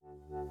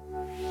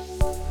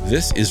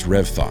This is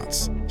Rev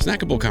Thoughts,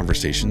 snackable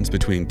conversations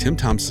between Tim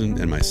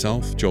Thompson and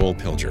myself, Joel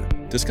Pilger,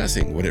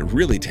 discussing what it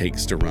really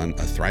takes to run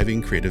a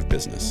thriving creative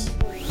business.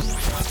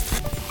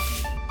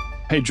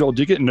 Hey, Joel,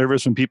 do you get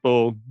nervous when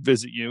people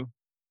visit you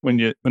when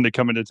they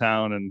come into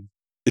town? And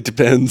It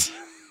depends.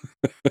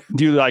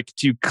 do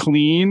you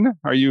clean?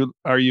 Are you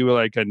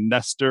like a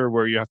nester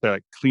where you have to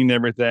like clean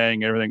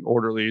everything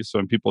orderly, so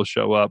when people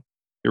show up,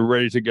 you're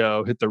ready to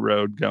go, hit the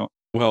road, go?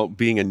 Well,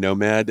 being a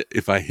nomad,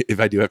 if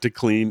I do have to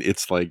clean,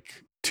 it's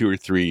like 2 or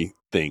 3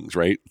 things,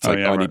 right? It's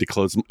Right. I need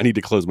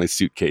to close my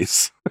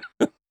suitcase.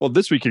 Well,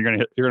 this week you're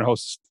gonna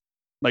host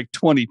like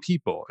 20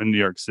 people in New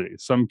York City.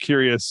 So I'm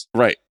curious,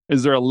 Right.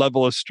 is there a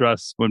level of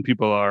stress when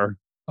people are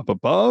up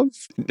above?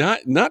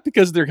 Not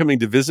because they're coming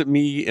to visit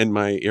me in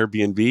my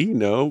Airbnb,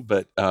 no,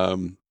 but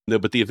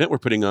the event we're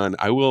putting on,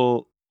 I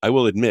will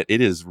admit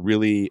it is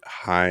really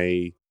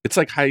high. It's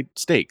like high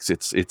stakes.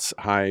 It's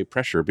high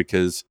pressure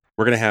because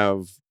we're going to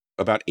have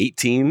about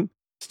 18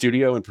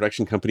 studio and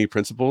production company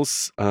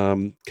principals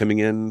coming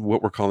in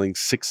what we're calling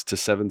 6 to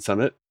 7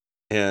 Summit.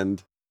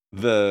 And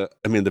the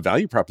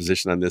value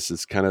proposition on this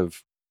is kind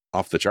of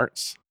off the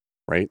charts,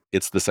 right?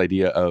 It's this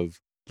idea of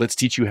let's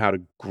teach you how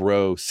to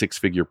grow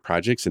 6-figure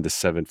projects into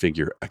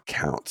 7-figure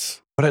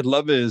accounts. What I'd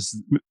love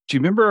is, do you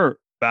remember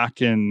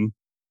back in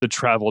the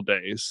travel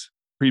days,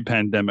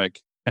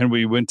 pre-pandemic, and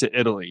we went to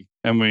Italy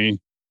and we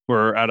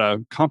were at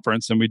a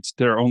conference and we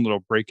did our own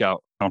little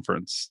breakout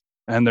conference.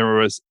 And there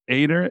was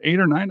 8 or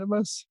 9 of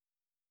us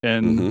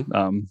in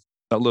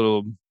that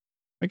little,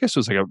 I guess it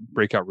was like a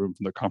breakout room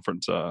from the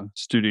conference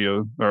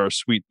studio or a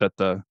suite that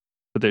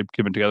they've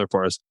given together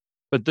for us.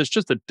 But there's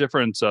just a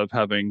difference of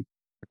having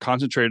a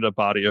concentrated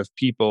body of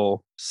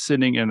people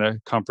sitting in a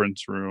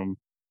conference room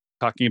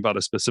talking about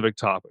a specific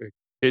topic.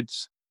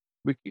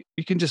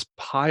 You can just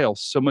pile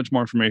so much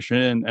more information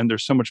in, and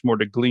there's so much more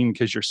to glean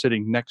because you're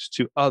sitting next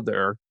to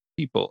other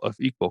people of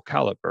equal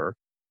caliber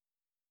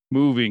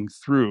moving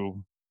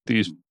through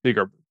these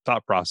bigger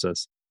thought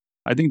process.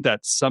 I think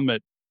that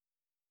summit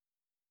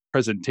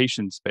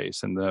presentation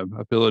space and the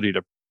ability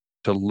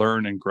to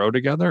learn and grow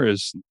together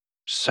is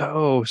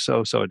so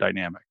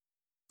dynamic.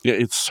 Yeah,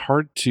 it's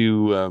hard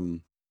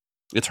to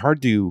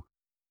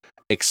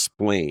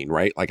explain,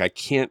 right? Like I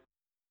can't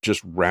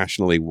just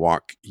rationally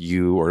walk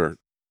you or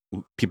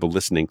people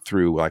listening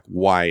through like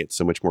why it's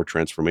so much more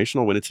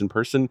transformational when it's in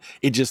person.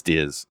 It just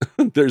is.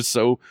 There's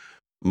so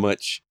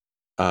much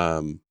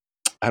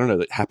I don't know,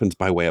 that happens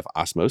by way of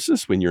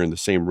osmosis when you're in the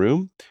same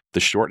room. The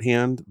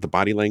shorthand, the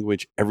body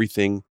language,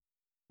 everything,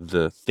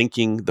 the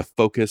thinking, the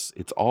focus,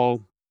 it's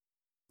all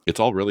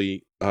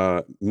really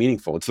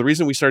meaningful. It's the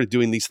reason we started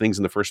doing these things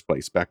in the first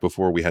place, back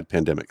before we had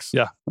pandemics.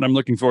 Yeah, and I'm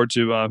looking forward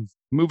to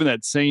moving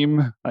that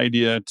same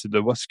idea to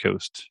the West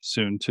Coast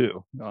soon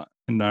too,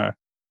 in the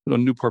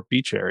little Newport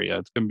Beach area.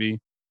 It's going to be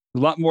a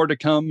lot more to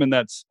come in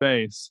that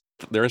space.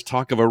 There is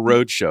talk of a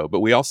road show,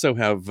 but we also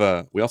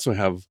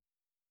have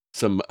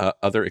some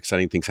other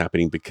exciting things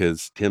happening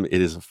because, Tim, it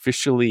is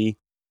officially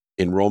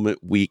enrollment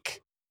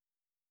week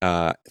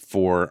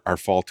for our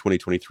fall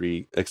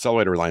 2023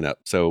 accelerator lineup.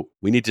 So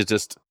we need to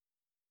just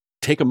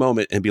take a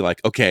moment and be like,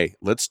 okay,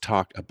 let's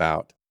talk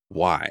about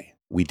why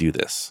we do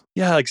this.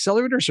 Yeah,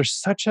 accelerators are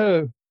such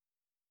a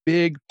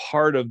big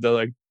part of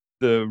the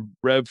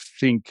Rev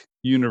Think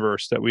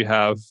universe that we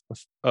have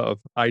of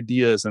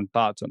ideas and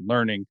thoughts and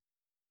learning.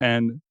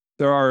 And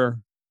there are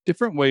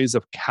different ways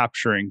of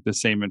capturing the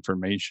same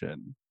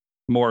information.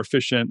 More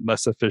efficient,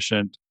 less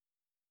efficient,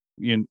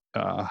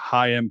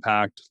 high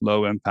impact,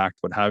 low impact,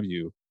 what have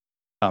you.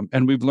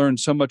 And we've learned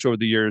so much over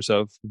the years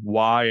of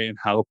why and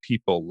how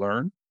people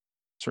learn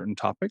certain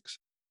topics.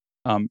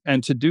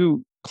 And to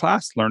do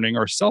class learning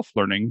or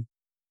self-learning,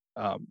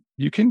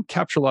 you can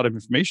capture a lot of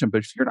information,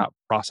 but if you're not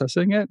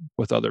processing it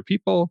with other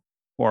people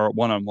or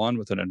one-on-one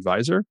with an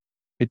advisor,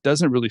 it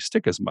doesn't really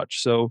stick as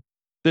much. So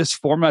this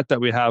format that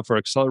we have for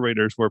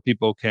accelerators where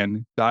people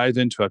can dive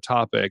into a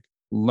topic,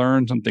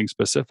 learn something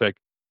specific,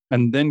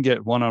 and then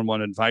get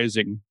one-on-one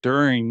advising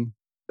during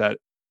that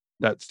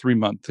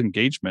 3-month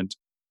engagement.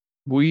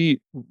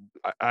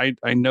 I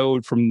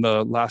know from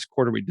the last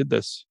quarter we did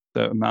this,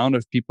 the amount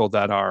of people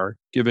that are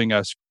giving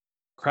us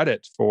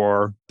credit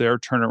for their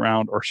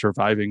turnaround or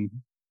surviving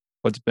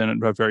what's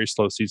been a very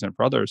slow season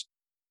for others.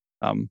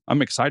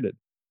 I'm excited.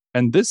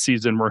 And this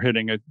season, we're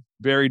hitting a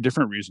very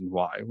different reason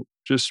why.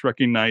 Just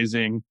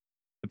recognizing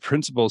the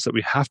principles that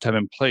we have to have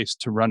in place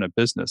to run a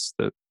business,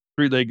 the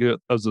 3-legged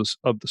of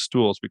the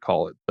stools, we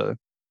call it, the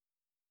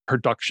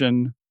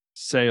production,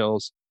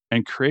 sales,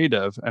 and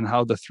creative, and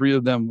how the 3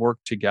 of them work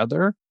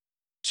together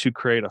to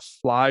create a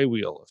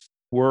flywheel of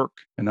work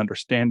and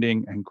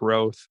understanding and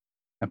growth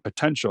and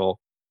potential.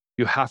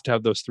 You have to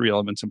have those 3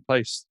 elements in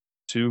place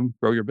to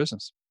grow your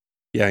business.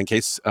 Yeah, in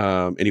case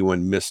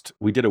anyone missed,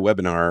 we did a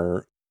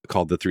webinar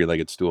called The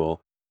 3-Legged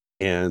Stool,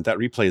 and that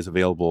replay is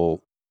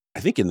available,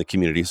 I think, in the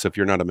community. So if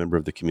you're not a member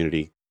of the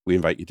community, we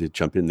invite you to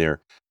jump in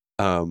there.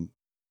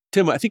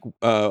 Tim, I think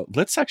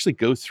let's actually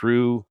go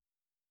through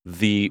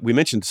we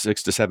mentioned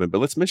 6 to 7, but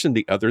let's mention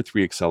the other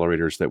 3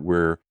 accelerators that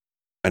we're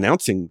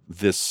announcing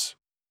this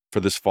for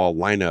this fall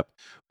lineup,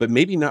 but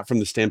maybe not from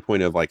the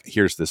standpoint of like,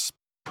 here's this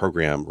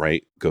program,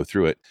 right? Go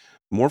through it.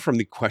 More from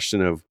the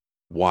question of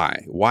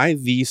why? Why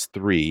these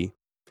three?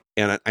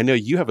 And I know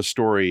you have a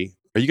story.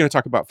 Are you going to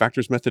talk about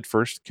factors method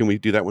first? Can we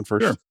do that one Sure.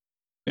 first?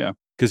 Yeah.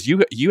 Because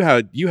you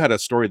had a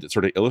story that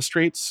sort of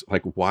illustrates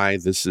like why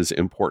this is Oh,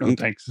 important.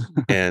 thanks.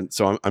 And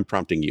so I'm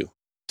prompting you.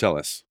 Tell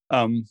us.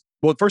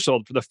 Well, first of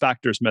all, for the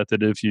factors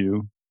method, if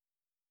you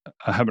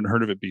haven't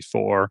heard of it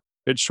before,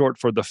 it's short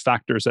for the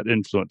factors that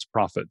influence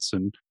profits.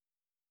 And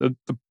the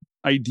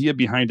idea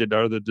behind it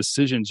are the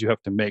decisions you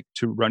have to make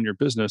to run your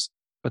business,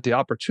 but the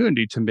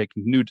opportunity to make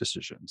new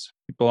decisions.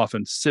 People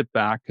often sit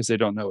back because they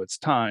don't know it's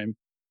time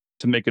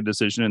to make a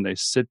decision, and they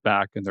sit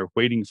back and they're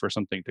waiting for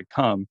something to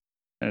come,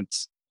 and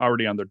it's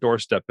already on their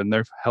doorstep, and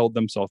they've held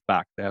themselves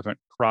back. They haven't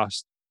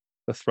crossed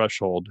the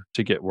threshold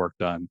to get work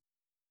done.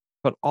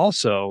 But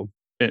also,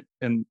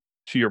 and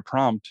to your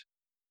prompt,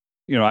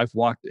 I've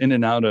walked in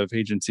and out of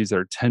agencies that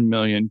are 10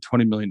 million,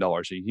 $20 million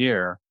a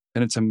year,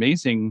 and it's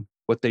amazing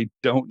what they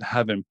don't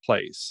have in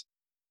place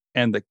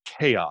and the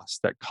chaos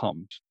that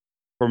comes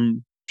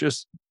from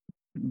just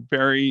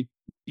very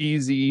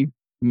easy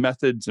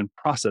methods and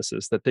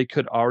processes that they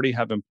could already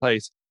have in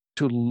place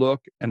to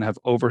look and have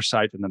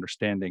oversight and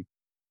understanding.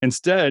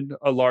 Instead,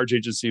 a large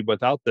agency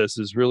without this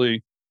is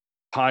really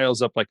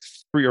piles up like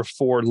 3 or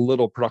 4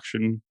 little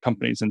production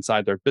companies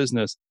inside their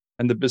business,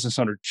 and the business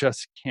owner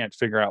just can't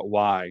figure out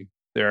why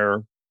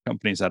their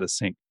company's out of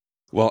sync.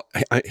 Well,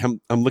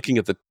 I'm looking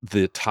at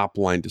the top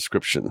line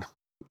description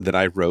that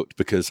I wrote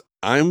because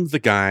I'm the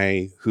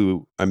guy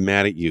who I'm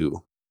mad at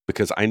you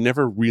because I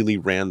never really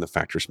ran the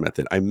factors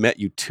method. I met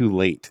you too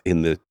late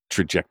in the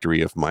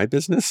trajectory of my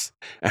business.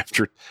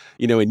 After,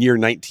 in year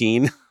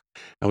 19,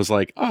 I was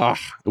like, I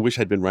wish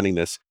I'd been running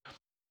this.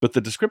 But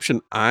the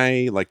description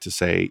I like to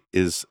say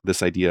is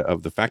this idea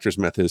of the factors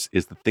method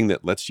is the thing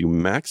that lets you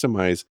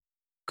maximize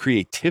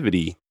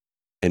creativity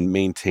and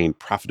maintain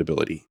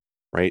profitability,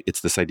 right?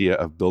 It's this idea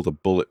of build a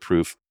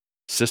bulletproof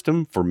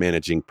system for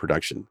managing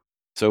production.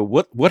 So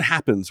what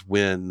happens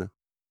when,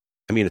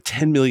 a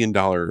 $10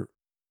 million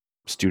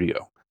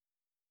studio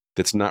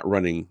that's not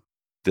running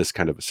this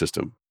kind of a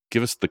system?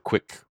 Give us the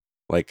quick,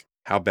 like,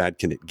 how bad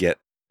can it get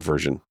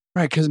version.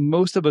 Right. Because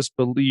most of us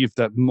believe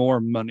that more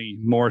money,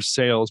 more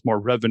sales, more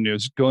revenue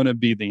is going to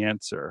be the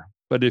answer.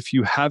 But if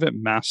you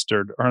haven't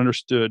mastered or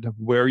understood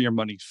where your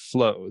money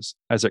flows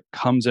as it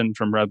comes in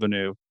from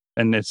revenue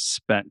and it's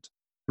spent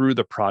through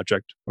the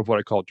project of what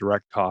I call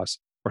direct costs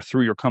or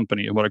through your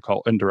company and what I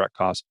call indirect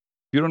costs,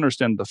 if you don't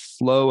understand the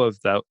flow of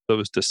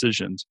those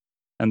decisions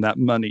and that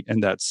money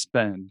and that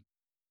spend,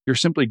 you're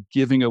simply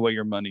giving away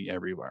your money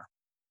everywhere.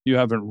 You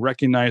haven't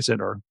recognized it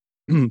or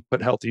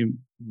put healthy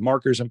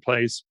markers in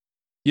place.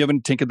 You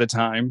haven't taken the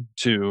time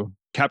to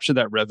capture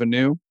that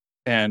revenue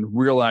and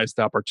realize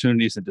the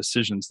opportunities and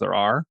decisions there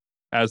are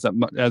as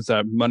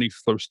that money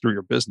flows through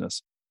your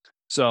business.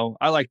 So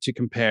I like to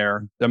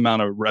compare the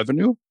amount of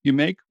revenue you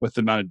make with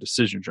the amount of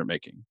decisions you're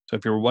making. So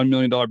if you're a $1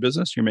 million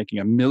business, you're making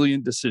 1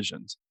 million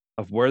decisions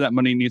of where that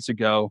money needs to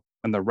go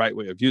and the right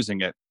way of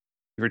using it.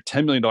 If you're a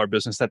 $10 million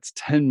business, that's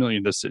 10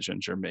 million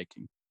decisions you're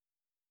making.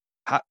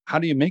 How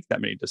do you make that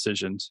many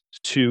decisions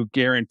to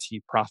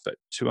guarantee profit,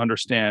 to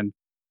understand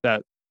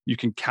that you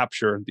can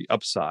capture the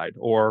upside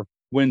or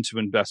when to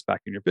invest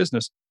back in your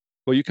business?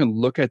 Well, you can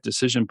look at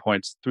decision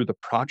points through the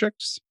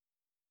projects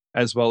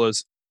as well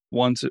as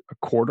once a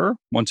quarter,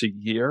 once a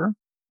year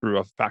through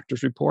a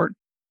factors report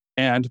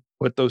and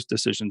put those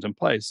decisions in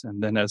place.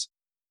 And then as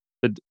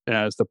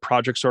the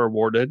projects are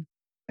awarded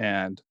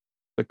and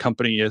the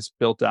company is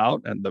built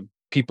out and the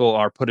people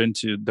are put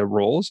into the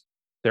roles,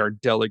 they're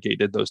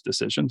delegated those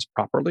decisions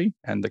properly,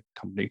 and the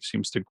company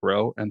seems to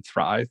grow and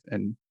thrive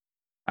and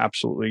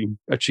absolutely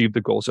achieve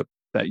the goals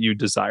that you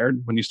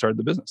desired when you started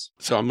the business.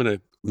 So I'm going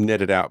to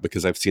net it out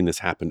because I've seen this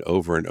happen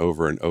over and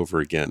over and over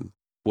again.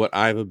 What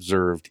I've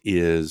observed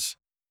is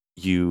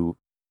you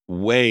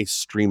way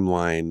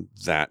streamline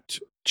that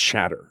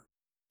chatter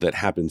that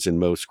happens in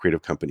most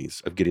creative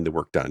companies of getting the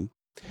work done,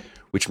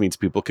 which means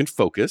people can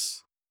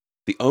focus.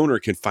 The owner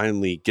can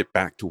finally get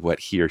back to what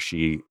he or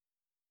she,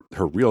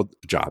 her real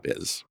job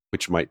is,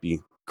 which might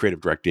be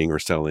creative directing or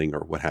selling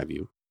or what have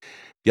you.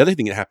 The other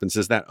thing that happens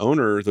is that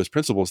owner, those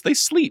principals, they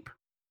sleep.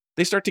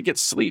 They start to get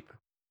sleep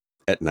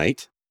at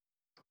night,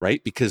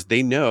 right? Because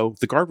they know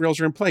the guardrails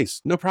are in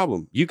place. No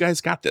problem. You guys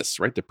got this,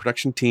 right? The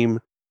production team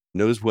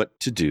knows what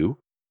to do,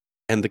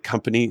 and the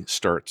company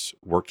starts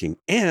working,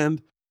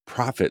 and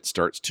profit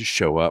starts to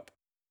show up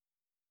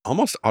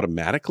almost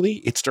automatically.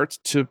 It starts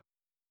to,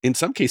 in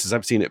some cases,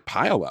 I've seen it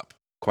pile up,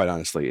 quite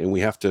honestly. And we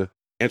have to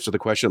answer the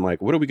question,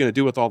 like, what are we going to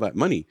do with all that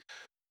money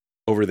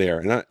over there?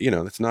 And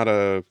that's not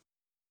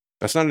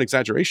an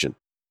exaggeration.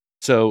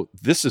 So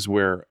this is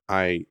where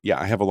I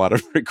have a lot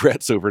of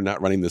regrets over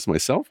not running this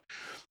myself.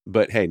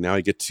 But hey, now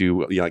I get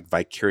to like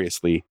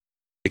vicariously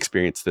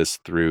experience this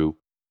through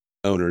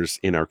owners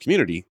in our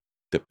community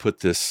that put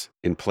this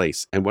in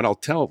place. And what I'll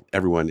tell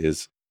everyone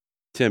is,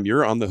 Tim,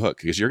 you're on the hook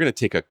because you're going to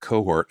take a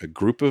cohort, a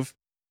group of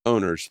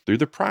owners through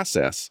the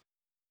process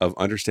of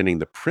understanding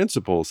the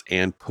principles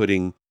and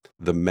putting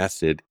the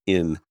method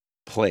in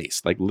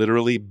place, like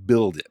literally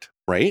build it,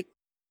 right?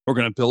 We're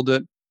going to build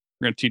it.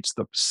 We're going to teach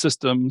the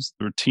systems,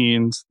 the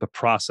routines, the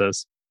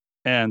process,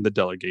 and the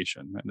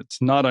delegation. And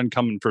it's not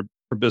uncommon for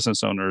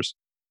business owners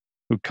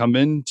who come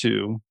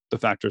into the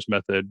factors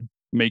method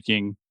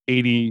making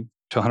 $80,000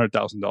 to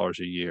 $100,000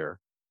 a year,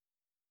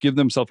 give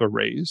themselves a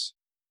raise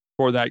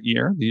for that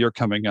year, the year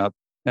coming up,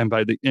 and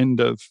by the end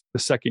of the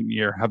second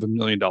year, have $1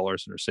 million in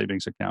their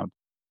savings account.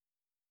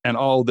 And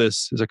all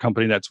this is a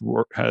company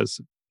has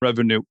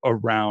revenue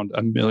around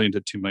 $1 million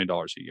to $2 million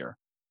a year.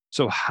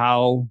 So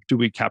how do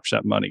we capture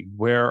that money?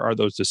 Where are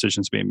those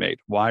decisions being made?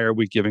 Why are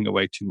we giving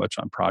away too much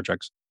on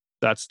projects?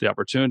 That's the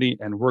opportunity.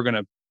 And we're going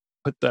to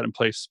put that in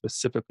place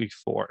specifically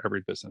for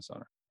every business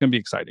owner. It's going to be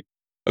exciting.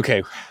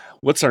 Okay.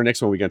 What's our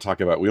next one we're going to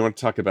talk about? We want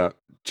to talk about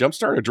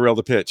Jumpstart or derail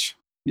the pitch?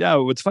 Yeah.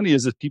 What's funny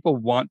is that people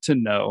want to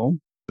know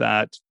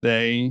that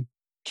they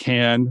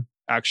can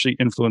actually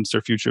influence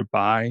their future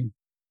by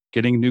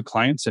getting new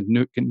clients and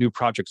new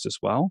projects as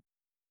well.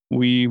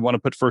 We want to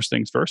put first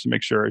things first and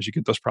make sure as you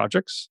get those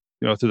projects,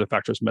 through the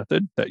factors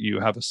method, that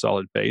you have a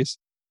solid base.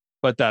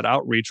 But that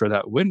outreach or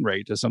that win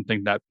rate is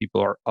something that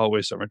people are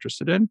always so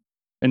interested in.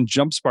 And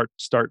Jumpstart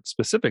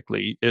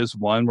specifically is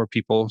one where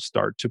people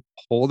start to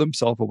pull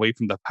themselves away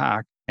from the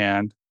pack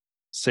and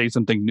say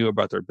something new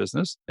about their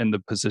business and the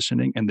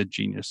positioning and the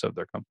genius of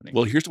their company.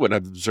 Well, here's what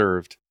I've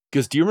observed.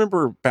 Because do you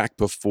remember back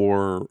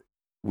before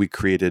we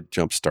created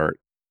Jumpstart,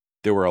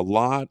 there were a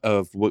lot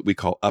of what we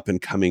call up and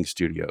coming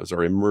studios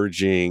or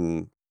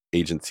emerging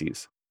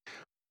agencies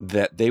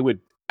that they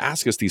would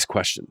ask us these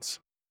questions.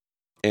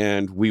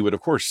 And we would,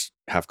 of course,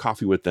 have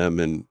coffee with them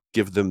and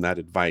give them that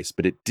advice,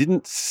 but it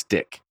didn't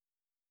stick.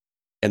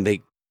 And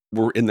they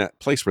were in that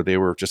place where they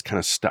were just kind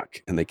of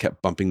stuck and they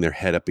kept bumping their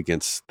head up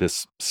against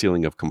this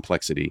ceiling of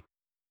complexity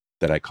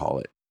that I call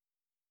it.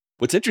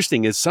 What's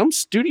interesting is some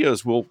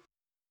studios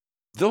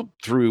they'll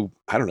through,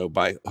 I don't know,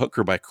 by hook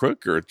or by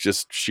crook or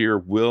just sheer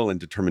will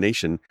and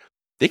determination,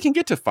 they can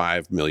get to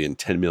 5 million,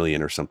 10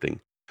 million or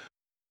something.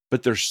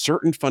 But there's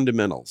certain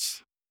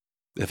fundamentals.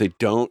 If they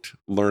don't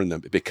learn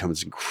them, it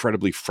becomes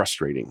incredibly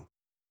frustrating.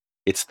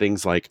 It's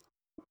things like,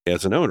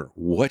 as an owner,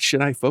 what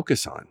should I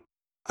focus on?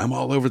 I'm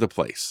all over the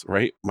place,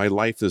 right? My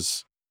life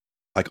is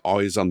like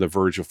always on the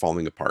verge of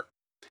falling apart.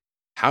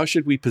 How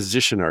should we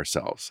position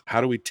ourselves? How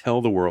do we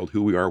tell the world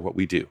who we are, what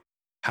we do?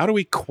 How do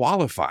we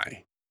qualify?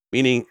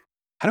 Meaning,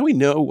 how do we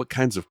know what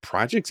kinds of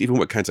projects, even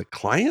what kinds of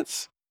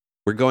clients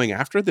we're going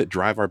after that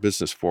drive our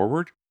business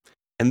forward?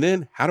 And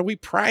then how do we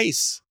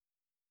price?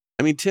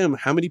 I mean, Tim,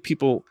 how many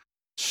people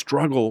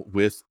struggle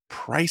with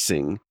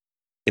pricing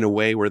in a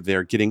way where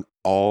they're getting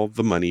all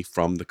the money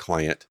from the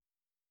client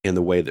in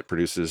the way that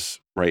produces,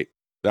 right,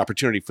 the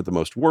opportunity for the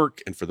most work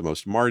and for the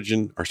most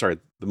margin,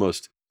 the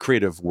most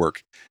creative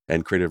work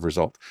and creative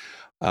result.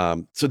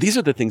 So these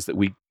are the things that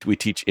we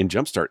teach in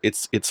Jumpstart.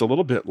 It's a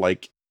little bit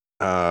like,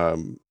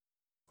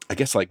 I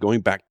guess, like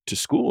going back to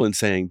school and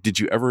saying, did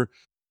you ever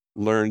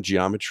learn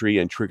geometry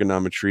and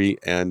trigonometry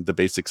and the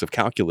basics of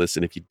calculus?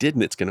 And if you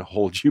didn't, it's going to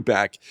hold you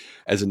back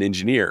as an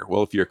engineer.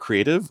 Well, if you're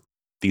creative,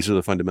 these are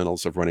the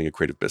fundamentals of running a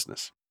creative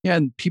business. Yeah,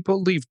 and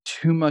people leave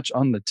too much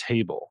on the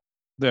table.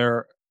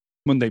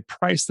 When they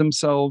price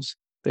themselves,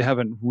 they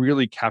haven't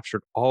really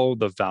captured all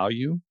the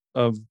value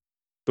of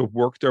the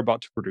work they're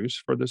about to produce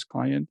for this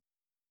client.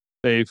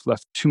 They've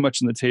left too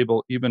much on the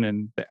table, even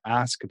in the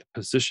ask, the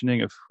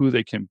positioning of who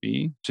they can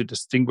be to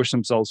distinguish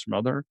themselves from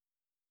other.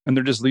 And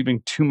they're just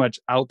leaving too much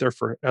out there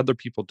for other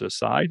people to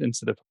decide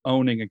instead of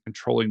owning and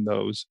controlling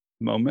those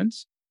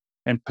moments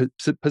and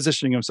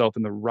positioning himself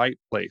in the right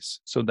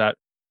place so that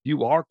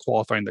you are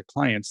qualifying the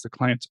clients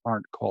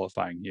aren't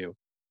qualifying you.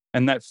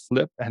 And that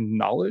flip and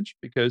knowledge,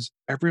 because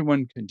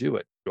everyone can do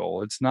it,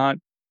 Joel. It's not,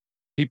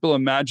 people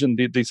imagine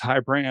these high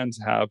brands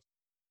have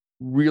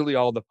really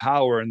all the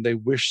power and they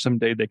wish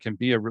someday they can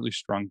be a really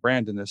strong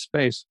brand in this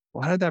space.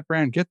 Well, how did that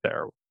brand get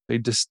there? They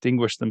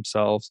distinguish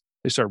themselves.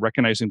 They start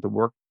recognizing the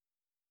work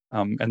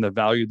and the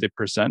value they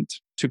present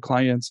to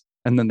clients,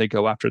 and then they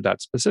go after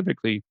that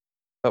specifically.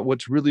 But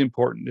what's really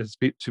important is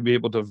to be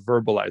able to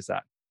verbalize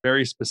that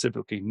very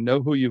specifically.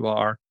 Know who you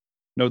are,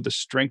 know the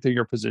strength of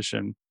your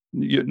position,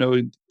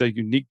 know the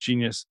unique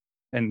genius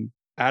and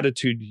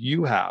attitude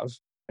you have,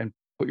 and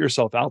put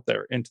yourself out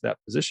there into that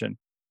position.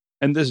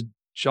 And this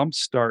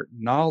jumpstart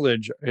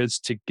knowledge is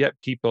to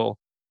get people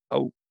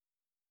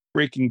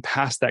breaking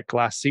past that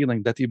glass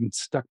ceiling that they've been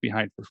stuck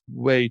behind for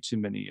way too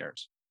many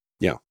years.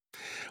 Yeah.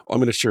 I'm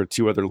going to share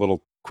two other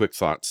little quick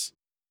thoughts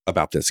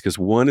about this, because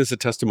one is a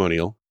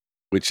testimonial,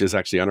 which is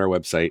actually on our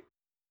website.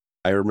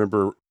 I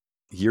remember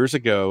years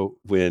ago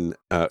when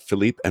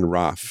Philippe and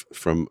Raf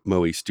from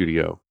Moe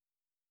Studio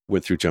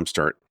went through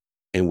Jumpstart,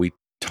 and we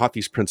taught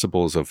these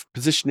principles of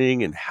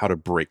positioning and how to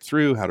break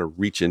through, how to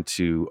reach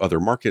into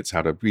other markets,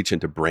 how to reach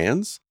into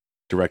brands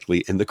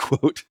directly. In the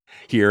quote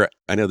here,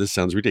 I know this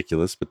sounds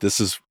ridiculous, but this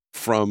is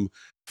from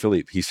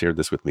Philippe. He shared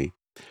this with me.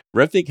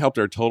 RevThink helped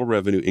our total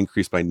revenue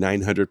increase by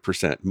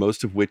 900%,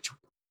 most of which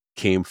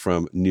came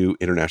from new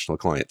international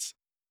clients.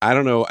 I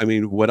don't know. I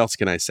mean, what else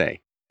can I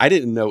say? I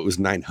didn't know it was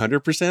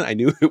 900%. I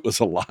knew it was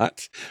a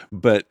lot,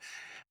 but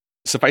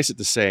suffice it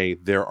to say,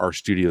 there are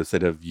studios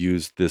that have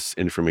used this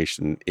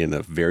information in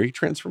a very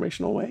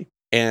transformational way.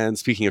 And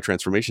speaking of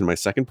transformation, my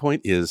second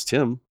point is,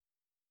 Tim,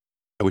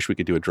 I wish we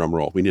could do a drum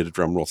roll. We need a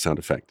drum roll sound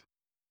effect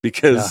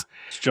because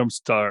It's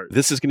jumpstart.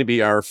 this is going to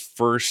be our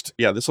first,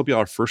 this will be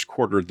our first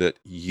quarter that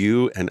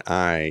you and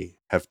I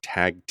have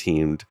tag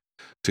teamed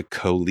to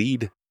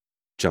co-lead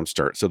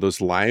Jumpstart. So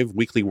those live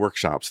weekly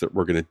workshops that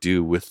we're going to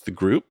do with the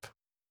group,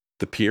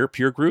 the peer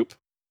group,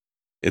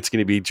 it's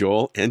going to be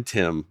Joel and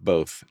Tim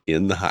both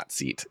in the hot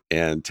seat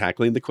and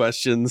tackling the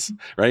questions,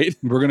 right?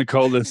 We're going to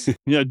call this,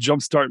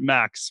 Jumpstart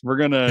Max. We're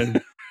going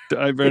to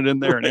dive right in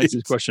there and answer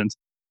these questions.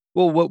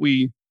 Well, what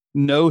we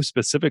know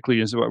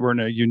specifically is that we're in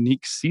a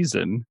unique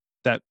season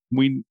that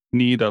we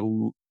need a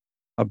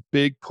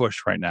big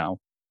push right now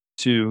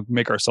to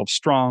make ourselves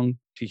strong,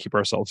 to keep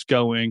ourselves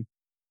going.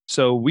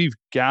 So we've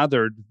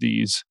gathered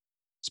these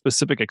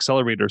specific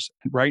accelerators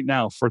right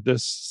now for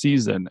this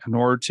season in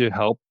order to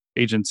help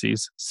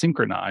agencies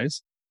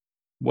synchronize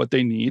what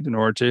they need in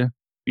order to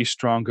be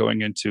strong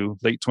going into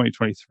late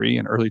 2023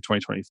 and early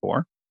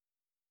 2024.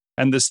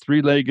 And this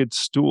three-legged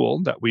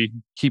stool that we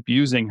keep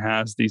using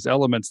has these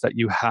elements that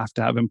you have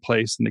to have in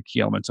place and the key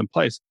elements in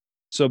place.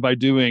 So by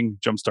doing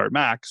Jumpstart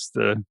Max,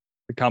 the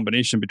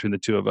combination between the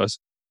two of us,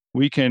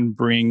 we can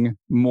bring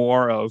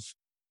more of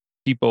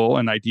people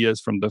and ideas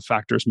from the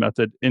factors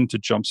method into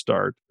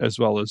Jumpstart, as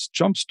well as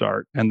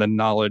Jumpstart and the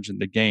knowledge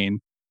and the gain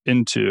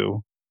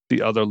into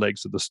the other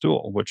legs of the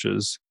stool, which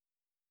is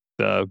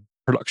the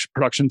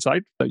production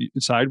side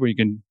where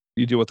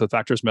you deal with the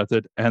factors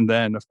method, and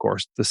then of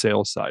course the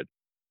sales side.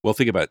 Well,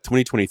 think about it.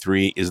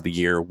 2023 is the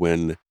year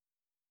when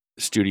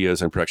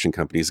studios and production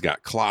companies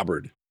got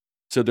clobbered.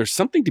 So there's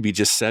something to be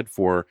just said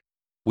for,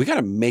 we got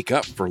to make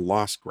up for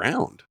lost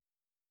ground,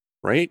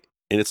 right?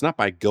 And it's not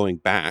by going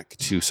back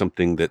to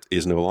something that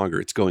is no longer,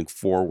 it's going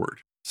forward.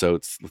 So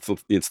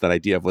it's that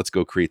idea of let's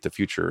go create the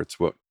future. It's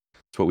what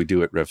we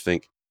do at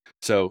RevThink.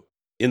 So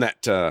in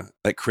that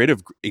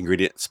creative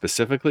ingredient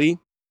specifically,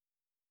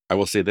 I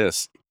will say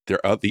this,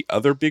 the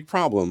other big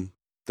problem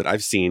that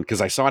I've seen,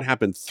 because I saw it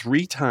happen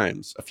 3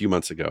 times a few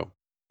months ago,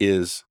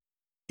 is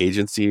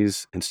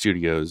agencies and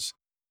studios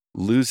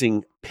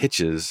losing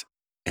pitches,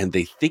 and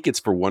they think it's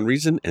for one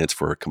reason and it's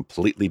for a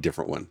completely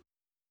different one.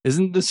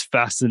 Isn't this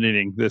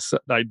fascinating, this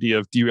idea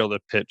of derail a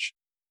pitch?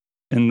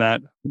 And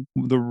that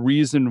the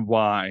reason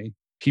why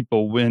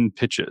people win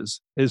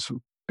pitches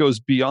goes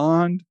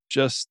beyond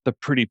just the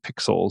pretty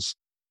pixels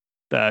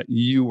that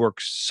you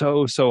work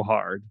so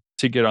hard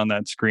to get on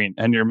that screen.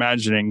 And you're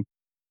imagining,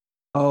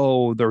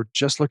 oh, they're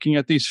just looking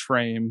at these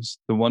frames,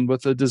 the one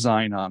with the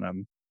design on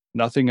them.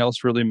 Nothing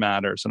else really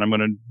matters. And I'm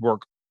going to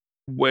work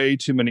way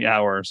too many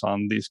hours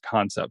on these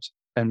concepts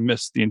and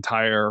miss the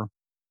entire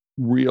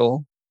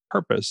real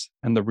purpose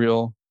and the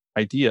real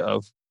idea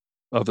of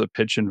the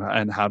pitch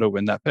and how to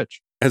win that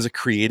pitch. As a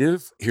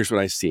creative, here's what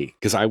I see,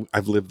 because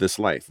I've lived this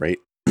life, right?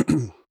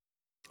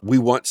 We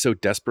want so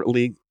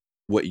desperately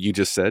what you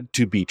just said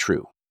to be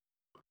true.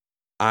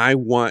 I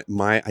want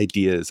my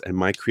ideas and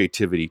my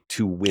creativity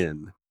to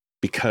win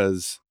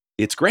because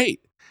it's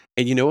great.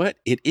 And you know what?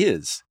 It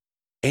is.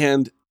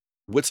 And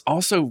what's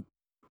also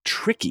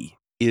tricky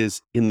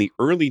is in the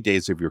early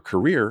days of your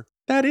career,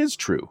 that is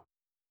true,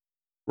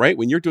 right?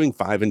 When you're doing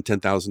 $5,000 and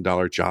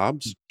 $10,000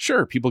 jobs,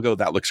 sure, people go,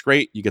 that looks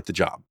great, you get the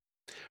job.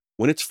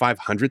 When it's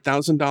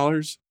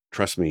 $500,000,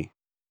 trust me,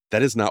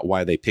 that is not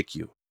why they pick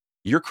you.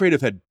 Your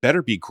creative had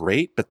better be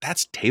great, but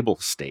that's table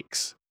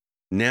stakes.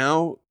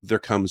 Now there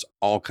comes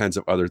all kinds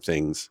of other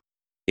things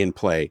in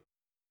play.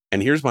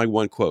 And here's my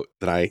one quote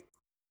that I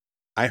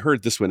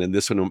heard this one, and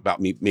this one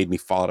about me made me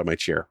fall out of my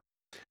chair.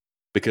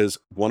 Because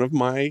one of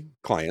my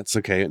clients,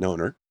 an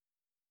owner,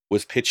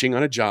 was pitching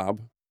on a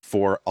job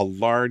for a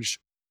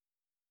large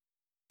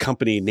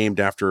company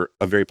named after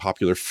a very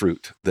popular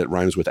fruit that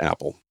rhymes with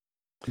apple.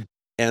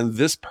 And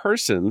this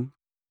person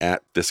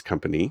at this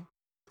company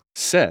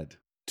said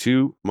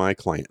to my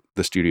client,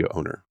 the studio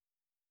owner,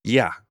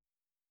 yeah,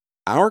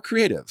 our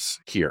creatives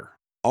here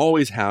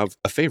always have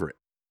a favorite.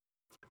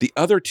 The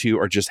other two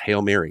are just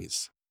Hail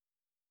Marys.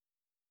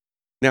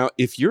 Now,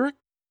 if you're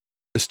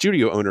a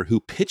studio owner who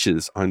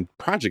pitches on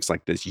projects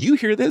like this, you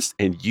hear this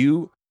and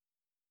you're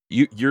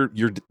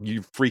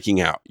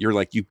freaking out. You're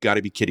like, you've got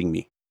to be kidding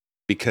me.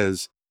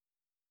 Because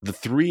the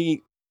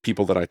 3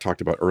 people that I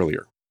talked about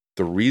earlier,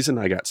 the reason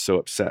I got so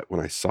upset when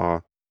I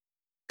saw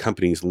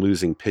companies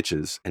losing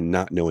pitches and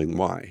not knowing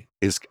why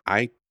is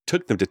I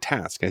took them to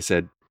task. I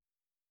said,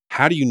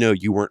 how do you know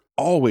you weren't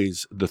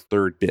always the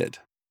third bid?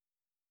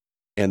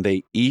 And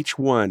they each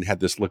one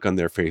had this look on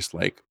their face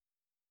like,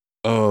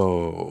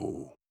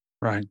 oh,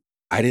 right.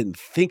 I didn't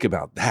think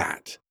about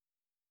that.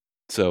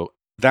 So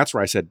that's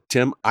where I said,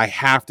 Tim, I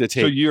have to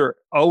take. So you're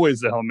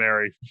always the Hail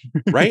Mary.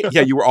 Right?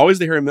 Yeah, you were always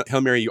the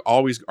Hail Mary. You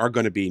always are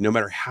going to be, no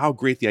matter how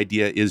great the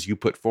idea is you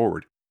put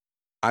forward.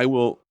 I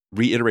will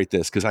reiterate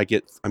this because I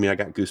got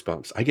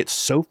goosebumps. I get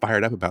so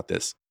fired up about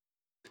this.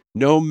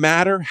 No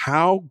matter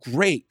how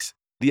great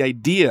the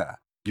idea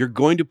you're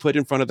going to put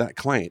in front of that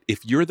client.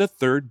 If you're the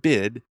third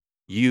bid,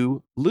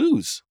 you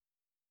lose.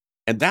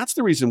 And that's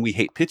the reason we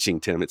hate pitching,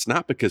 Tim. It's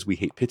not because we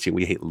hate pitching,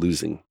 we hate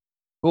losing.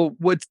 Well,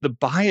 what's the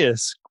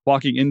bias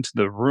walking into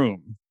the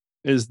room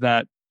is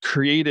that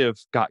creative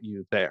got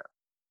you there.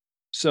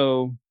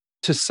 So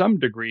to some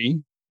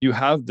degree, you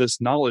have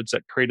this knowledge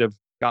that creative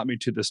got me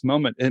to this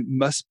moment. It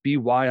must be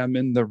why I'm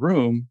in the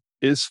room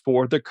is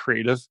for the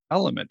creative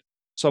element.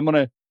 So I'm going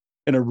to,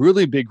 in a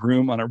really big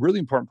room on a really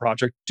important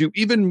project, do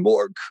even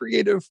more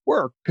creative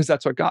work because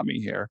that's what got me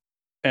here.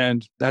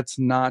 And that's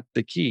not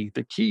the key.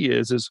 The key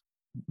is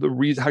the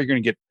reason how you're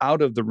going to get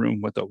out of the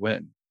room with a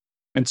win.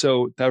 And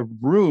so that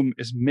room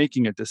is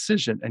making a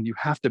decision, and you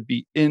have to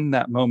be in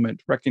that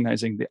moment,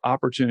 recognizing the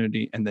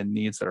opportunity and the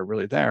needs that are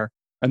really there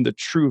and the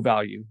true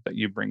value that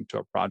you bring to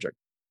a project.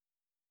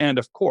 And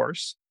of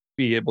course,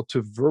 be able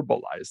to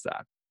verbalize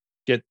that,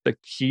 get the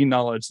key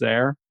knowledge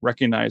there,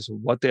 recognize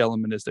what the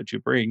element is that you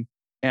bring,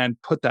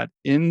 and put that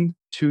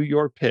into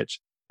your pitch,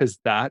 because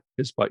that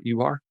is what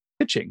you are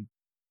pitching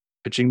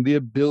the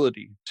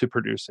ability to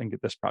produce and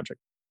get this project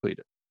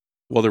completed.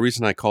 Well, the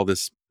reason I call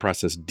this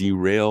process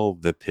derail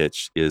the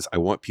pitch is I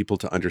want people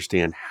to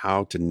understand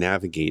how to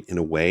navigate in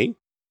a way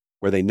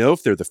where they know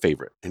if they're the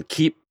favorite and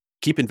keep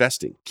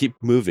investing, keep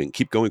moving,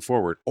 keep going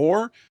forward,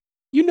 or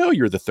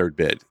you're the third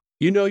bid,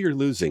 you're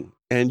losing,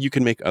 and you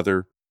can make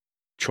other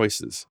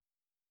choices.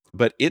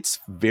 But it's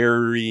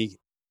very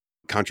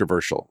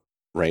controversial,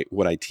 right?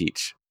 What I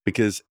teach,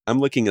 because I'm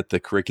looking at the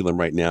curriculum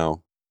right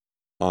now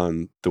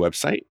on the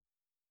website,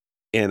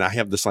 and I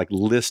have this like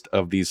list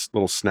of these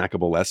little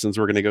snackable lessons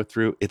we're going to go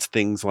through. It's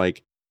things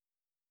like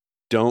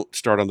don't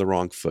start on the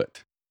wrong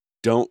foot,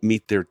 don't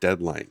meet their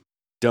deadline,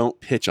 don't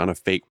pitch on a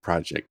fake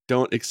project,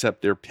 don't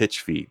accept their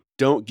pitch fee,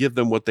 don't give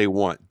them what they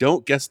want,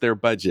 don't guess their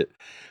budget.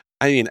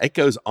 I mean, it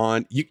goes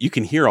on. You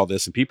can hear all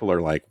this, and people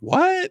are like,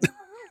 what?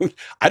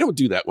 I don't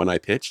do that when I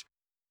pitch.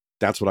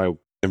 That's what I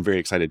am very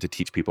excited to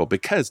teach people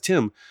because,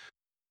 Tim,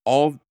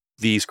 all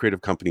these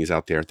creative companies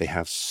out there, they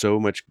have so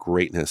much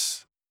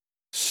greatness,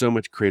 so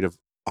much creative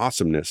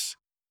awesomeness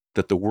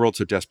that the world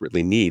so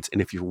desperately needs.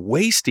 And if you're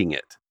wasting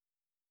it,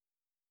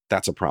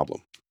 that's a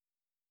problem.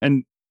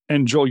 And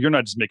and Joel, you're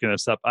not just making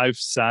this up. I've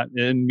sat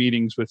in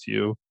meetings with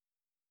you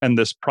and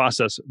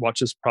watch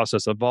this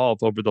process evolve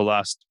over the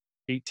last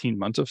 18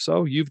 months or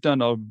so. You've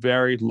done a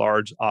very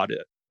large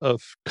audit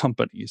of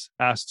companies,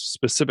 asked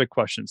specific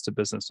questions to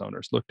business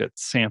owners, looked at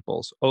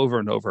samples over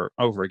and over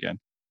again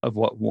of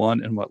what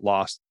won and what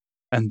lost,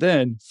 and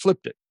then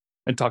flipped it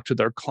and talked to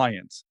their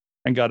clients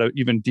and got an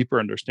even deeper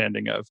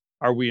understanding of,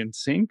 are we in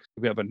sync?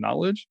 Do we have a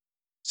knowledge?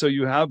 So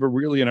you have a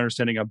really an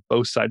understanding of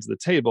both sides of the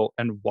table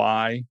and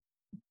why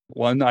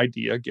one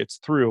idea gets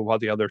through while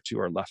the other two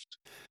are left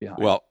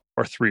behind, Well,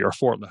 or three or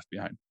four left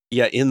behind.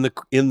 yeah, in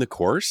the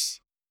course,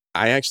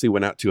 I actually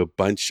went out to a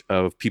bunch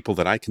of people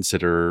that I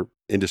consider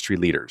industry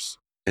leaders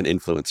and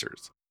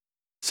influencers.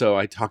 So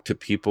I talked to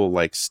people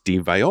like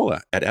Steve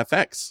Viola at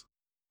FX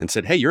and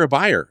said, "Hey, you're a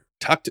buyer.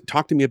 Talk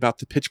to me about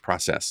the pitch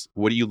process.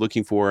 What are you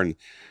looking for, and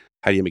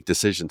how do you make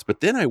decisions?"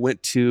 But then I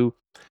went to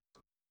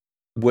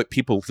what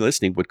people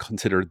listening would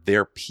consider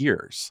their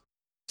peers.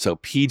 So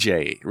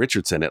PJ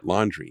Richardson at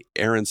Laundry,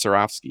 Aaron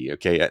Sorofsky,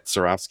 at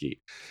Sorofsky,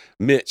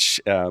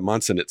 Mitch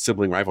Monson at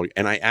Sibling Rivalry.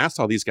 And I asked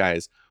all these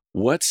guys,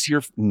 what's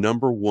your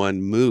number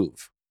one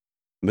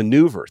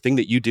maneuver, thing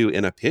that you do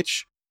in a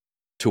pitch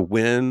to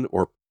win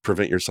or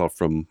prevent yourself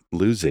from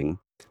losing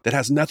that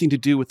has nothing to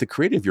do with the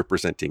creative you're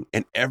presenting?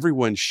 And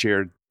everyone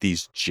shared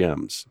these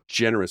gems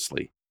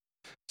generously.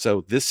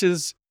 So this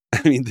is,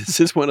 this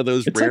is one of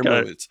those It's rare like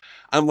moments.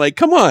 I'm like,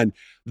 come on,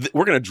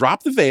 we're going to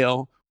drop the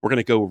veil. We're going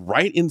to go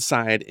right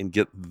inside and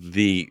get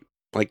the,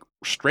 like,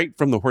 straight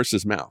from the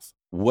horse's mouth.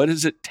 What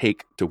does it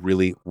take to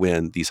really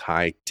win these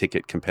high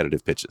ticket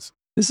competitive pitches?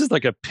 this is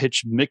like a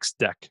pitch mix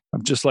deck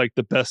of just like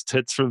the best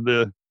hits of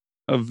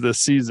the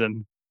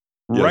season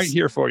right Yes.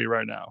 here for you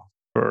right now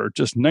for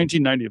just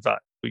 1995.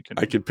 We can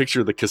I can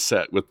picture the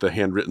cassette with the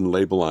handwritten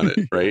label on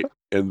it, right?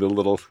 And the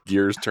little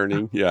gears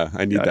turning. Yeah,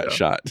 I need that yeah,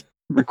 shot.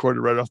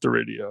 recorded right off the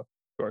radio, of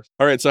course.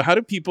 All right. So how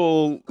do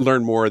people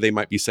learn more? They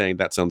might be saying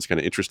that sounds kind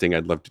of interesting.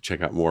 I'd love to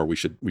check out more. We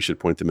should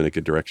point them in a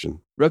good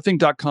direction.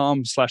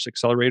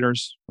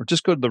 Revthink.com/accelerators, or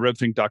just go to the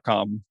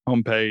revthink.com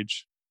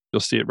homepage. You'll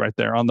see it right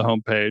there on the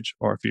homepage.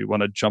 Or if you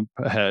want to jump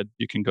ahead,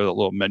 you can go to the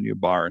little menu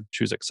bar and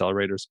choose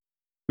accelerators.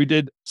 We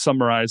did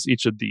summarize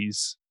each of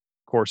these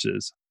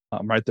courses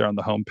right there on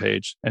the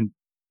homepage and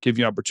give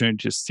you an opportunity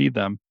to see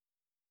them.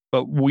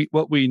 But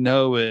what we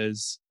know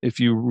is if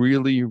you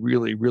really,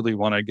 really, really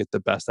want to get the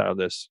best out of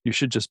this, you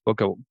should just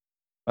book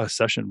a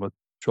session with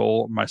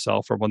Joel,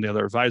 myself, or one of the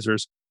other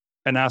advisors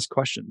and ask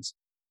questions.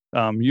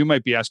 You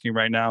might be asking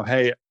right now,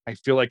 hey, I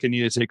feel like I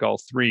need to take all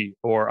three,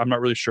 or I'm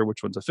not really sure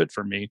which one's a fit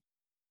for me.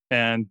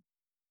 And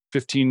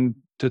 15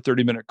 to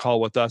 30-minute call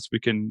with us, we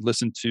can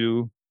listen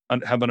to,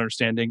 have an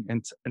understanding.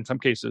 And in some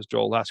cases,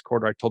 Joel, last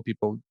quarter, I told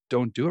people,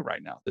 don't do it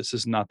right now. This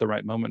is not the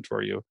right moment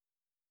for you,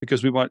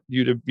 because we want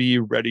you to be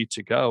ready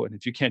to go. And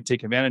if you can't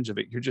take advantage of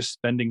it, you're just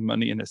spending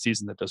money in a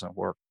season that doesn't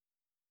work.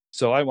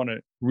 So I want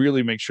to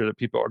really make sure that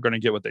people are going to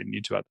get what they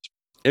need to out.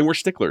 And we're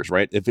sticklers,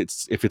 right? If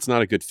it's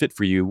not a good fit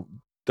for you,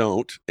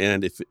 don't.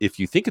 And if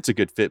you think it's a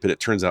good fit, but it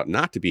turns out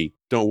not to be,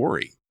 don't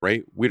worry,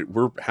 right?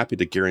 We're happy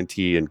to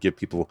guarantee and give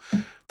people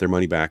their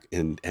money back.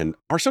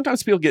 Or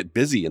sometimes people get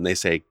busy and they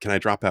say, "Can I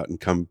drop out and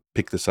come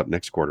pick this up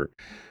next quarter?"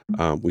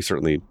 We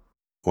certainly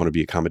want to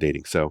be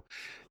accommodating. So,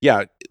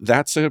 yeah,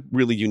 that's a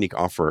really unique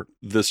offer.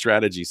 The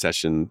strategy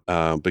session,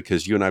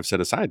 because you and I've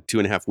set aside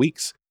 2.5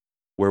 weeks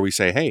where we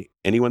say, "Hey,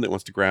 anyone that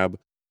wants to grab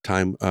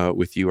time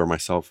with you or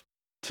myself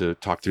to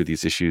talk through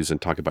these issues and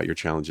talk about your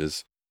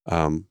challenges,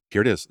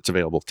 here it is. It's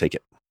available. Take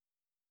it."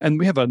 And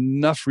we have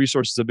enough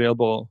resources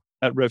available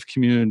at Rev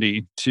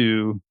Community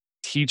to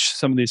teach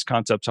some of these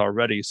concepts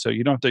already. So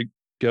you don't have to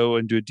go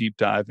and do a deep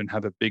dive and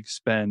have a big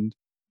spend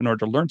in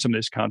order to learn some of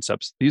these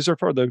concepts. These are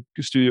for the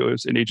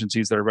studios and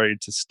agencies that are ready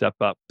to step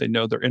up. They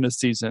know they're in a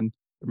season,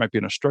 they might be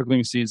in a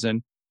struggling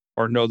season,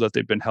 or know that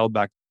they've been held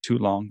back too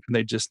long, and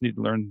they just need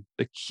to learn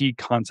the key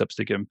concepts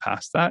to get them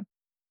past that.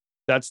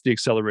 That's the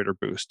accelerator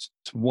boost.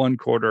 It's 1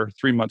 quarter,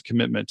 3-month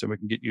commitment, and we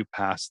can get you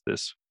past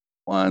this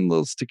one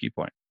little sticky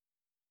point.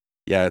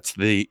 Yeah, it's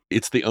the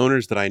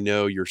owners that I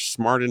know you're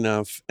smart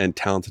enough and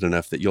talented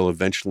enough that you'll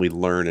eventually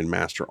learn and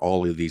master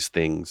all of these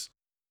things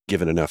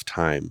given enough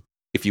time.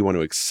 If you want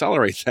to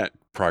accelerate that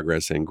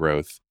progress and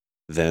growth,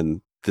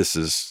 then this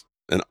is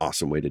an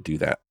awesome way to do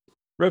that.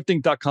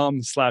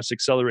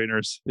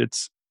 RevThink.com/accelerators.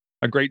 It's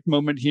a great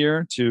moment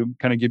here to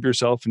kind of give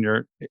yourself and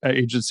your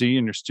agency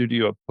and your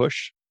studio a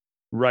push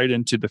right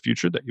into the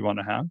future that you want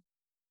to have.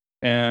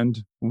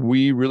 And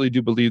we really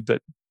do believe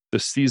that the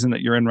season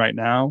that you're in right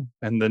now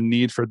and the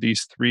need for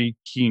these 3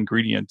 key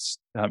ingredients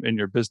in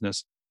your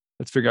business,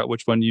 let's figure out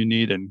which one you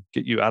need and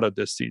get you out of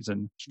this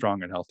season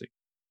strong and healthy.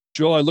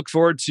 Joel, I look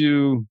forward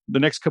to the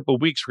next couple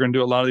of weeks. We're going to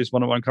do a lot of these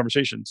one-on-one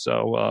conversations.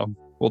 So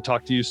we'll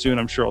talk to you soon.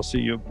 I'm sure I'll see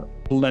you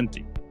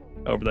plenty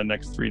over the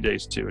next 3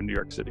 days too in New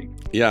York City.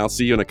 Yeah, I'll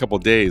see you in a couple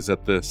of days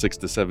at the 6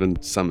 to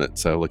 7 Summit.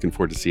 So looking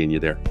forward to seeing you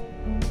there.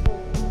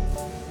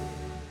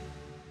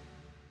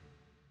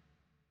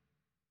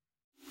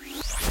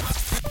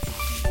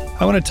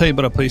 I want to tell you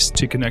about a place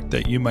to connect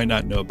that you might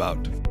not know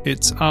about.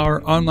 It's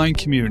our online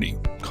community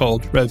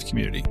called Rev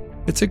Community.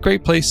 It's a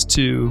great place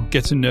to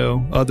get to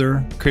know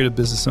other creative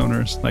business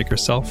owners like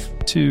yourself,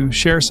 to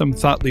share some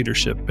thought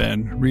leadership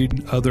and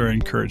read other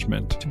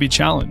encouragement, to be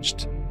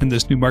challenged in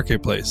this new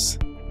marketplace,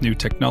 new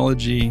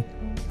technology,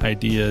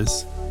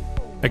 ideas,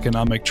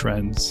 economic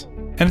trends.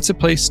 And it's a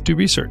place to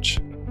research.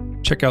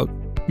 Check out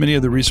many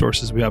of the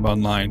resources we have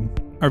online,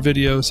 our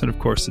videos, and of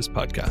course, this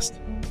podcast.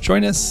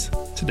 Join us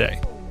today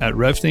at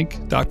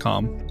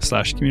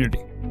revthink.com/community.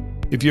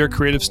 If you're a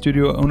creative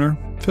studio owner,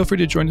 feel free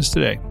to join us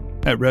today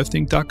at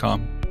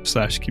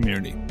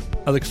revthink.com/community.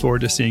 I look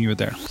forward to seeing you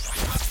there.